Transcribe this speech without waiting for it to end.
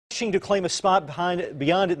Rushing to claim a spot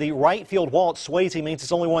beyond the right field wall at Swayze means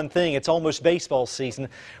it's only one thing. It's almost baseball season.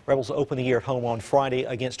 Rebels open the year at home on Friday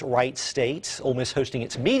against Wright State. Ole Miss hosting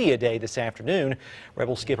its media day this afternoon.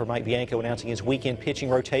 Rebel skipper Mike Bianco announcing his weekend pitching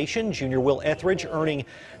rotation. Junior Will Etheridge earning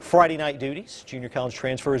Friday night duties. Junior college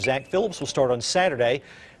transfer Zach Phillips will start on Saturday.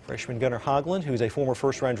 Freshman Gunnar Hoglund, who's a former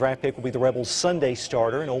first-round draft pick, will be the Rebels' Sunday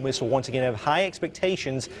starter, and Ole Miss will once again have high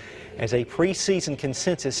expectations as a preseason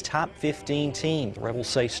consensus top 15 team. The Rebels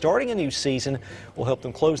say starting a new season will help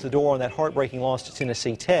them close the door on that heartbreaking loss to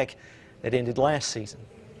Tennessee Tech that ended last season.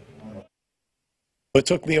 It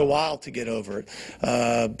took me a while to get over it,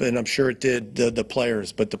 and I'm sure it did the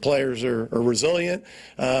players. But the players are resilient,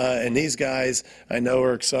 and these guys I know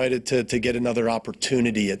are excited to get another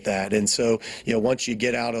opportunity at that. And so, you know, once you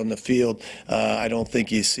get out on the field, I don't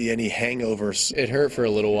think you see any hangovers. It hurt for a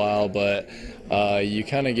little while, but you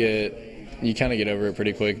kind of get over it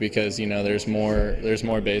pretty quick because, you know, there's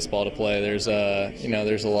more baseball to play. There's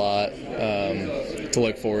a lot to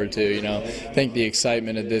look forward to. You know, I think the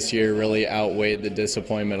excitement of this year really outweighed the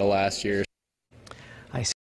disappointment of last year.